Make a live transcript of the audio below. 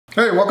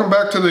Hey, welcome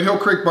back to the Hill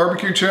Creek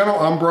Barbecue channel.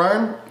 I'm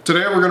Brian.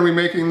 Today we're going to be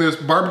making this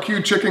barbecue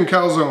chicken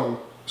calzone.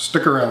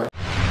 Stick around.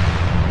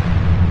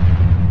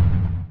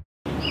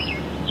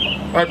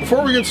 Alright,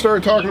 before we get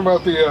started talking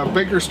about the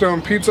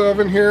Bakerstone Pizza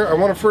Oven here, I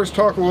want to first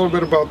talk a little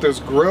bit about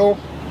this grill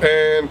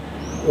and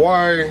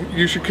why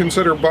you should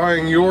consider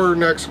buying your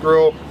next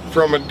grill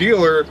from a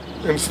dealer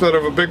instead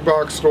of a big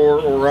box store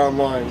or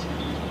online.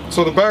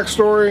 So the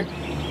backstory,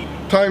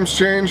 times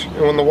change,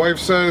 and when the wife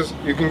says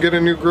you can get a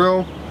new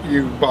grill,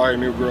 you buy a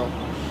new grill.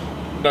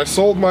 And I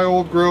sold my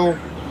old grill.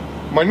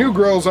 My new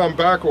grill's on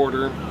back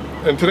order,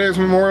 and today's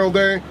Memorial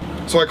Day,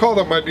 so I called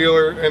up my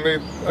dealer and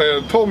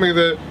they told me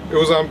that it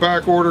was on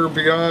back order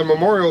beyond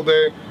Memorial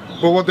Day.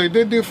 But what they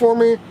did do for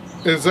me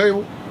is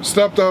they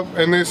stepped up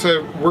and they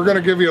said, we're going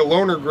to give you a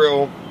loaner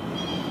grill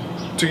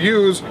to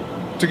use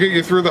to get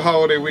you through the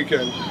holiday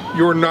weekend.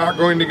 You're not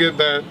going to get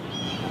that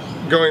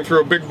going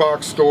through a big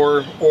box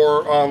store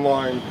or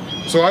online.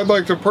 So I'd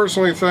like to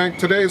personally thank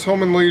Today's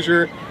Home and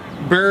Leisure,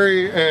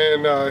 Barry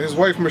and his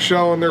wife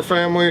Michelle and their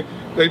family.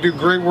 They do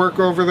great work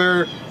over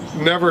there.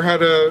 Never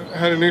had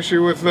an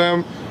issue with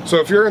them.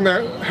 So if you're in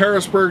that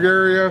Harrisburg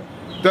area,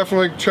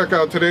 definitely check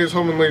out Today's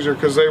Home and Leisure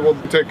because they will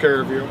take care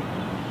of you.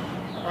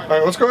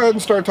 Alright, let's go ahead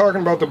and start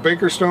talking about the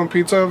Bakerstone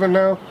Pizza Oven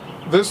now.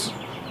 This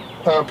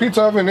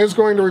pizza oven is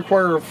going to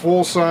require a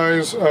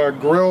full-size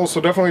grill,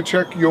 so definitely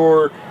check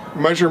your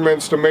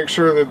measurements to make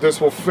sure that this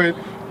will fit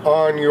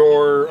on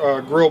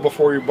your grill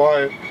before you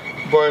buy it.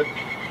 But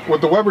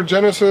with the Weber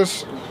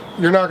Genesis,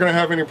 you're not going to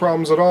have any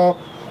problems at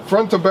all.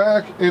 Front to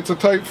back, it's a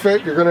tight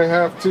fit. You're going to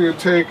have to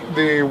take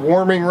the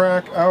warming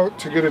rack out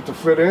to get it to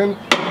fit in.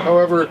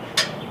 However,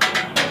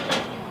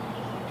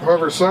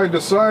 side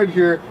to side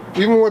here,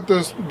 even with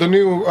the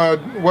new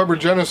Weber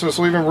Genesis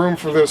leaving room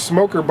for this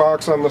smoker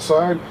box on the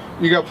side,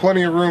 you got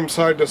plenty of room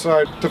side to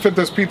side to fit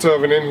this pizza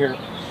oven in here.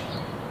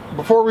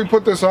 Before we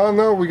put this on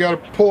though, we got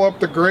to pull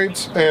up the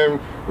grates and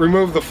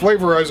remove the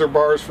flavorizer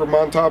bars from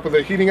on top of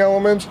the heating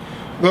elements.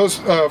 Those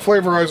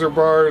flavorizer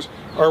bars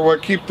are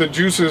what keep the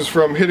juices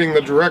from hitting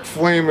the direct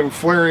flame and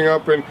flaring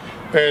up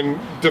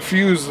and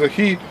diffuse the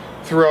heat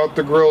throughout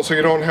the grill, so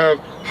you don't have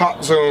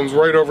hot zones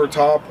right over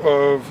top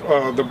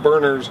of the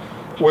burners.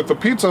 With the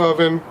pizza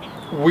oven,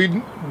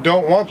 we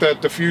don't want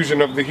that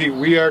diffusion of the heat.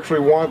 We actually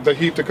want the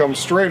heat to come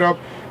straight up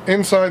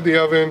inside the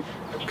oven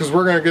because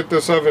we're going to get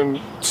this oven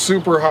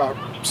super hot,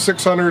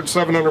 600,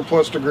 700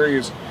 plus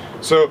degrees.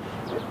 So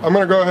I'm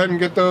going to go ahead and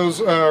get those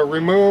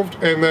removed,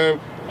 and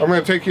then I'm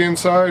going to take you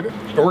inside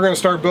and we're going to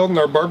start building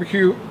our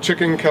barbecue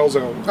chicken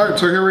calzone. Alright,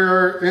 so here we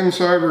are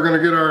inside. We're going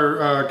to get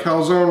our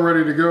calzone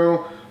ready to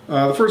go.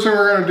 The first thing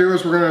we're going to do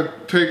is we're going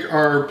to take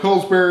our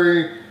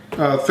Pillsbury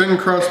thin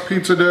crust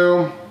pizza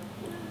dough.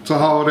 It's a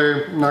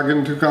holiday, I'm not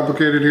getting too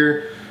complicated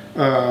here.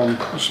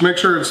 Just make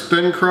sure it's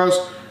thin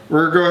crust.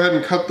 We're going to go ahead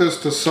and cut this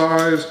to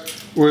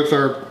size with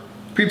our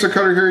pizza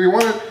cutter here. You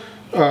want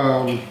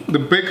it, the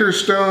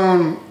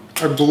Bakerstone,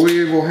 I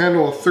believe, will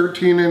handle a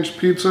 13-inch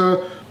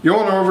pizza. You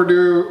don't want to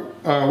overdo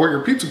what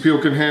your pizza peel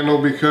can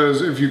handle,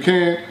 because if you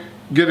can't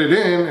get it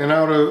in and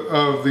out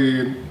of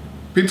the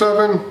pizza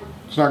oven,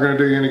 it's not going to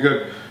do you any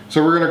good.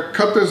 So we're going to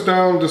cut this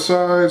down to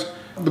size.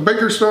 The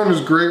Bakerstone is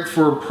great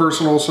for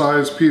personal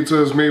size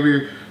pizzas,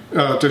 maybe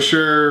to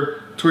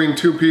share between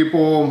two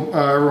people.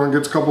 Everyone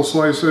gets a couple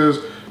slices,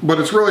 but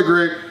it's really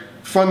great.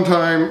 Fun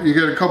time. You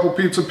get a couple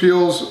pizza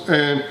peels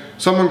and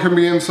someone can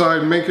be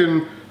inside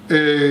making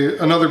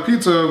another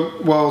pizza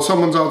while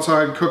someone's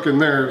outside cooking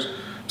theirs.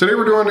 Today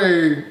we're doing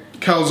a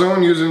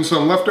calzone using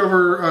some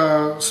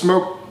leftover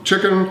smoked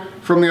chicken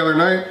from the other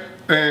night,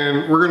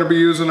 and we're going to be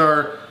using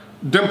our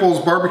Dimples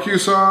Barbecue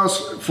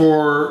Sauce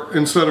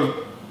instead of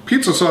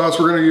pizza sauce,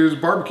 we're going to use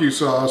barbecue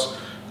sauce.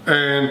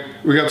 And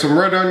we got some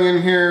red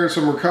onion here,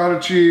 some ricotta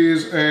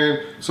cheese,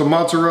 and some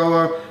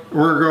mozzarella.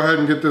 We're going to go ahead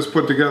and get this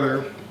put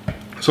together.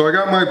 So I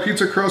got my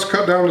pizza crust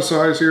cut down to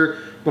size here,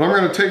 but I'm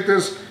going to take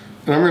this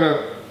and I'm going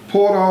to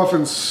pull it off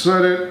and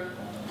set it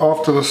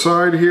off to the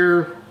side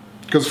here.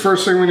 Because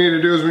first thing we need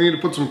to do is we need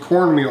to put some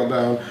cornmeal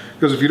down.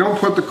 Because if you don't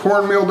put the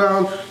cornmeal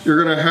down,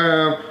 you're going to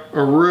have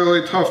a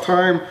really tough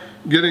time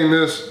getting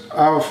this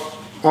off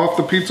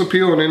the pizza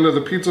peel and into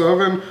the pizza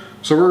oven.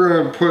 So we're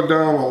going to put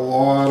down a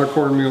lot of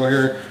cornmeal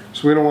here.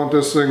 So we don't want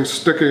this thing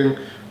sticking.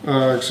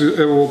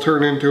 It will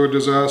turn into a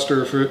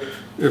disaster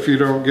if you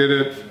don't get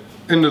it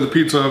into the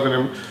pizza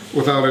oven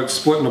without it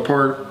splitting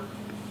apart.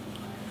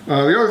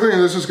 The other thing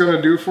this is going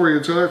to do for you,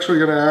 it's actually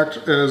going to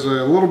act as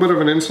a little bit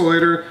of an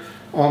insulator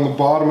on the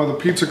bottom of the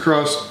pizza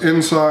crust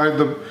inside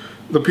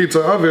the pizza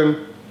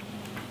oven,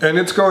 and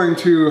it's going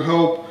to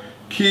help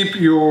keep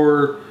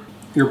your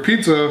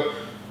pizza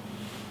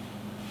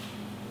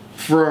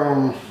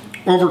from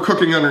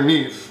overcooking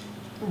underneath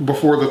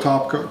before the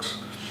top cooks.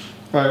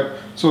 Alright,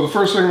 so the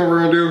first thing that we're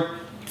going to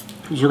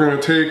do is we're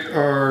going to take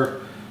our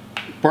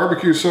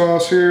barbecue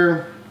sauce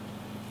here.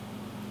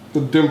 The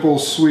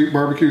Dimples Sweet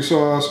Barbecue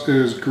Sauce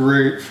is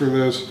great for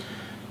this.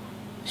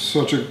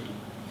 Such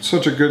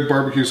a good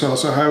barbecue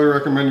sauce. I highly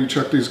recommend you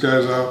check these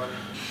guys out.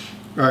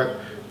 Alright,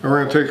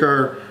 we're going to take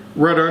our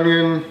red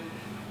onion,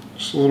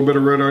 just a little bit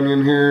of red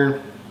onion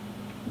here.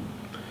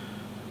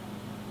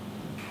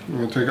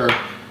 We're gonna take our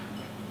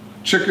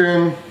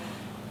chicken.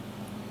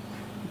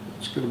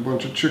 Let's get a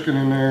bunch of chicken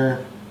in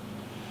there.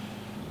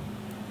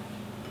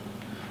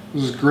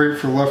 This is great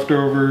for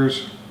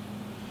leftovers.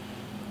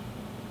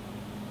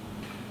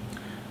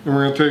 And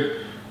we're gonna take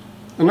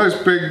a nice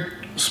big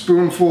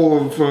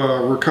spoonful of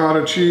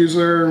ricotta cheese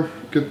there.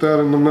 Get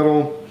that in the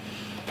middle.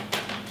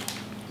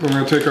 We're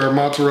gonna take our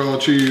mozzarella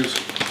cheese.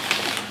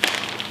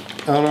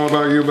 I don't know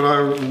about you, but I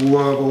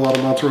love a lot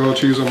of mozzarella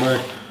cheese on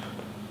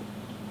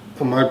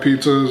my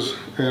pizzas,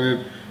 and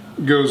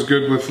it goes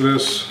good with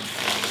this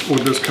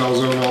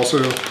calzone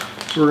also.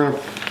 So we're gonna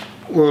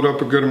load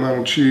up a good amount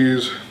of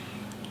cheese.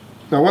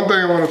 Now, one thing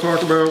I want to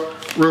talk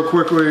about real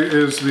quickly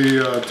is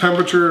the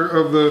temperature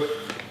of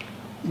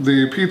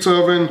the pizza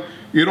oven.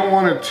 You don't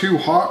want it too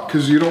hot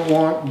because you don't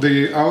want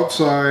the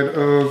outside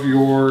of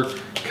your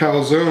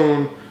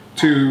calzone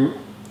to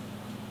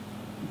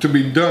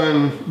be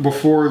done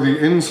before the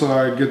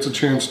inside gets a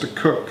chance to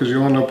cook, because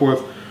you'll end up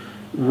with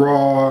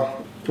raw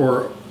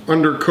or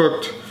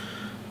undercooked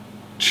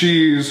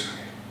cheese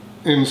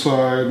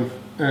inside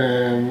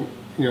and,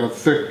 you know,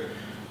 thick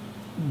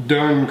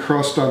done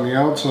crust on the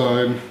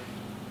outside,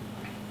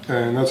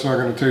 and that's not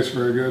going to taste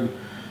very good.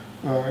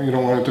 You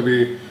don't want it to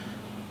be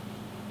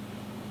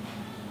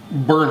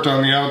burnt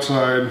on the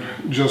outside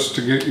just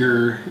to get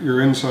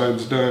your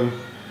insides done.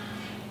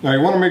 Now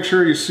you want to make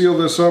sure you seal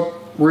this up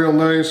real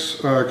nice,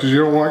 because you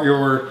don't want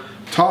your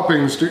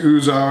toppings to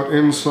ooze out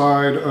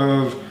inside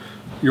of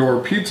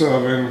your pizza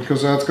oven,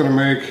 because that's going to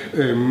make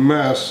a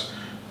mess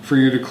for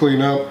you to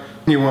clean up.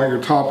 You want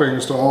your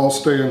toppings to all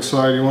stay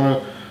inside. You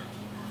want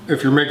to,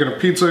 if you're making a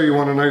pizza, you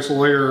want a nice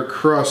layer of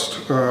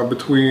crust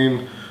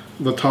between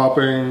the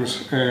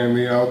toppings and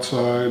the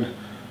outside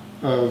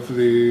of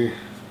the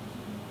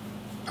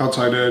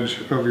outside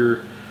edge of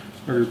your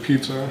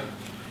pizza.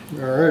 All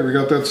right, we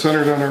got that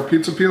centered on our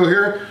pizza peel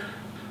here.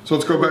 So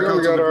let's go back out.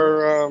 We got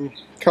our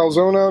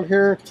calzone out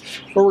here.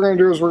 What we're going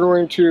to do is we're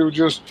going to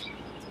just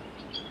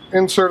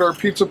insert our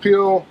pizza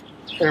peel,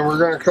 and we're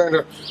going to kind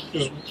of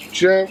just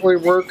gently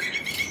work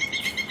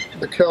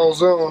the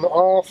calzone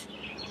off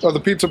of the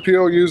pizza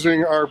peel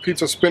using our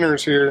pizza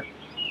spinners here.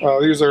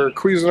 These are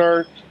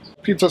Cuisinart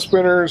pizza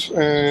spinners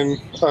and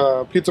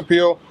pizza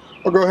peel.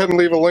 I'll go ahead and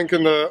leave a link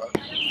in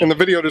the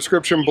video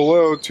description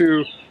below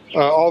to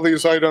all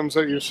these items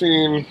that you've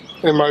seen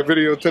in my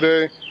video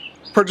today.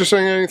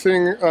 Purchasing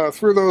anything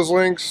through those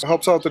links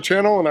helps out the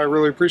channel, and I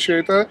really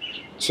appreciate that.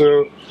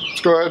 So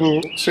let's go ahead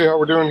and see how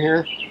we're doing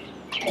here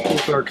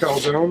with our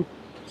calzone.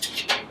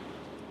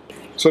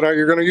 So now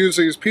you're going to use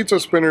these pizza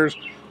spinners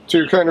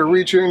to kind of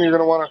reach in. You're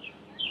going to want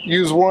to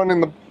use one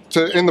in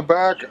the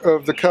back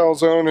of the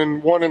calzone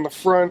and one in the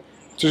front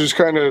to just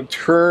kind of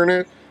turn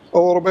it a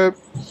little bit,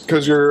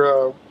 because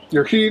your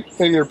heat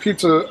in your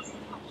pizza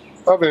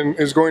oven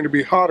is going to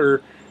be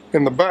hotter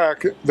in the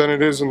back than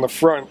it is in the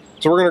front.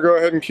 So we're going to go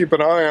ahead and keep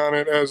an eye on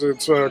it as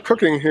it's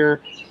cooking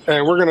here,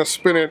 and we're going to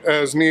spin it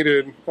as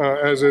needed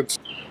as it's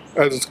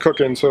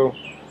cooking. So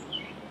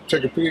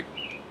take a peek.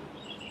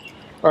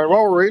 All right,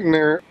 while we're waiting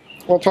there,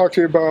 I'll talk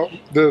to you about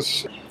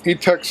this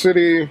E-Tech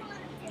City,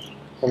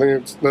 I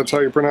think that's how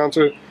you pronounce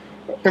it,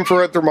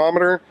 infrared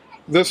thermometer.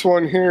 This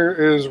one here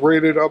is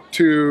rated up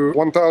to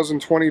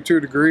 1022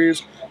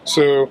 degrees.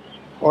 So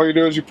all you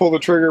do is you pull the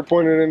trigger,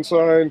 point it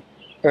inside,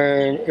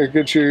 and it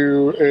gets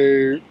you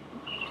a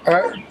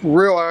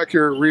real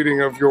accurate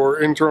reading of your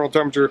internal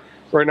temperature.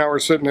 Right now we're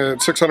sitting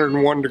at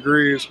 601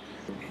 degrees.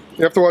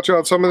 You have to watch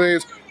out, some of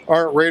these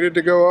aren't rated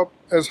to go up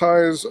as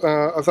high as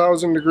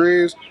 1000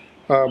 degrees,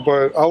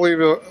 but I'll leave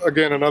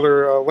again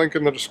another link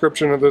in the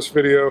description of this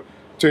video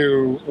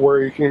to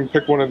where you can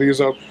pick one of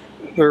these up.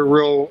 They're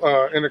real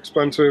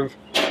inexpensive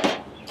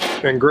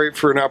and great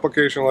for an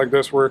application like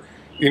this where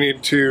you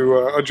need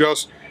to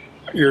adjust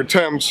your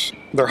temps.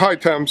 They're high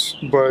temps,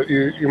 but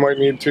you might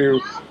need to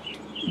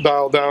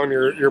dial down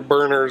your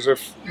burners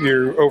if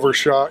you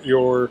overshot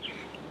your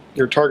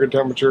target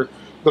temperature.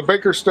 The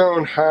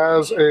Bakerstone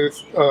has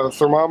a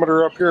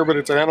thermometer up here, but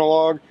it's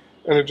analog,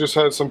 and it just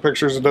has some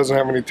pictures. It doesn't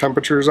have any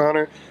temperatures on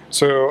it,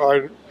 so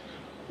I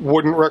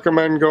wouldn't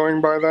recommend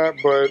going by that,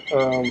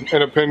 but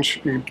in a pinch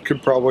you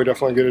could probably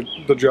definitely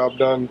get the job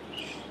done.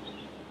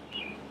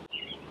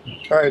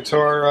 Alright, so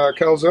our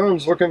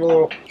calzone's looking a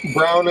little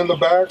brown in the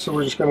back, so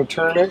we're just going to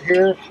turn it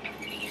here.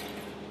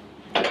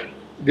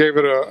 Gave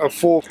it a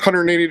full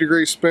 180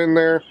 degree spin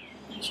there.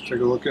 Let's take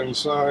a look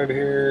inside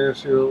here,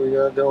 see what we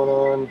got going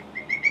on.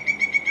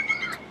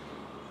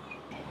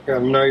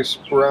 Got a nice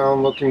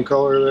brown looking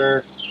color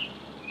there.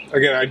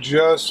 Again, I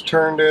just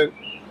turned it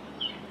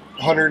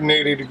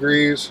 180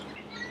 degrees,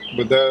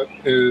 but that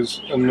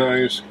is a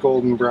nice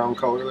golden brown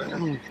color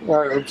there.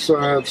 Alright, let's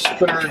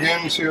spin her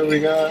again, see what we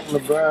got in the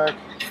back.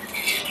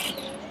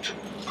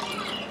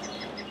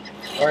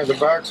 Alright, the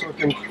back's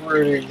looking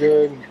pretty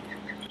good.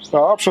 Now,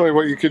 optionally,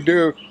 what you could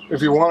do,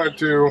 if you wanted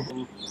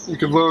to, you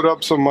could load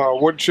up some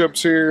wood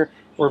chips here,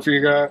 or if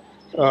you got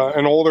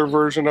an older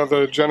version of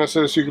the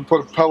Genesis, you could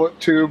put a pellet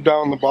tube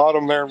down the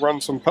bottom there, run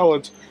some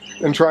pellets,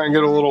 and try and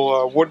get a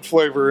little wood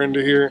flavor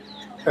into here.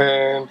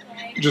 and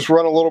just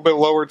run a little bit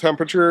lower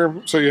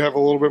temperature so you have a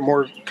little bit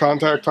more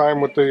contact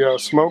time with the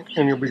smoke,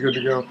 and you'll be good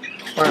to go.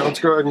 All right, let's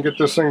go ahead and get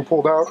this thing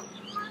pulled out.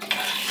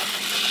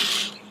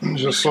 It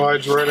just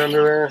slides right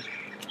under there.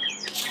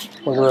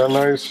 Look at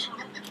that,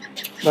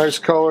 nice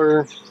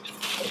color.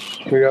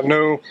 We got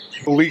no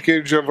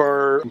leakage of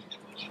our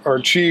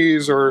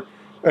cheese or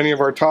any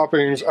of our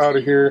toppings out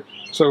of here,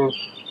 so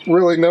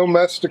really no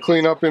mess to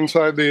clean up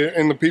inside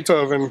in the pizza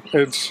oven.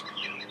 It's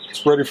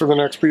ready for the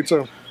next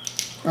pizza.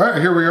 All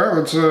right, here we are.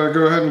 Let's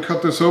go ahead and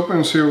cut this open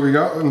and see what we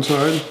got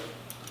inside.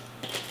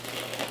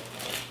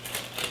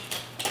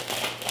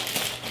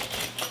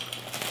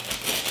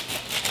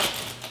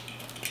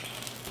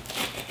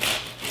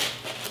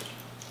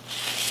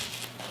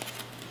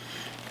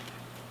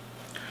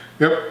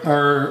 Yep,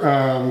 our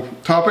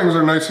toppings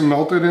are nice and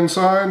melted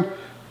inside.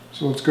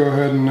 So let's go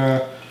ahead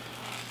and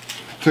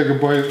take a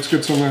bite. Let's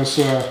get some of this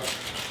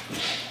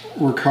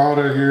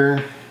ricotta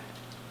here.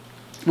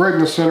 Right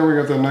in the center,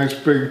 we got that nice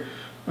big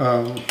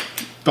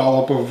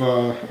dollop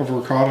of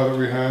ricotta that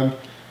we had.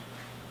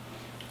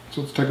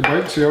 So let's take a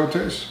bite and see how it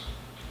tastes.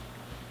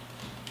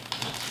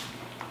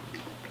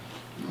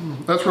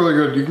 That's really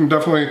good. You can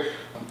definitely,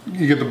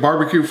 you get the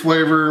barbecue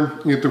flavor,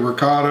 you get the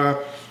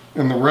ricotta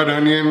and the red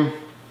onion,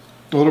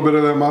 a little bit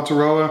of that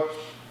mozzarella.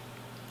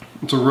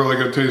 It's a really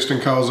good tasting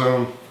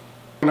calzone.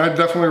 And I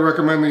definitely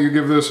recommend that you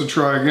give this a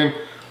try. Again,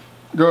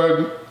 go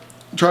ahead,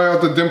 try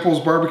out the Dimples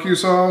Barbecue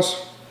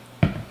Sauce.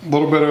 A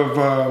little bit of,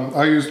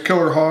 I used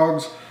Killer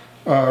Hogs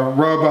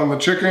rub on the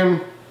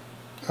chicken,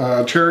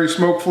 cherry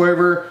smoke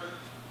flavor.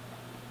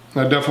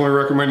 I definitely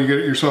recommend you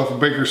get yourself a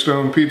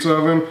Bakerstone Pizza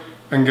Oven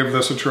and give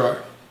this a try.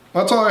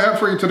 That's all I have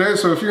for you today,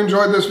 so if you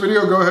enjoyed this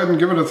video, go ahead and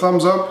give it a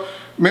thumbs up.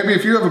 Maybe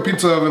if you have a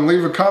pizza oven,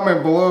 leave a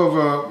comment below of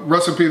a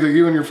recipe that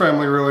you and your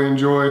family really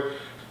enjoy.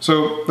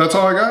 So that's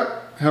all I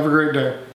got. Have a great day.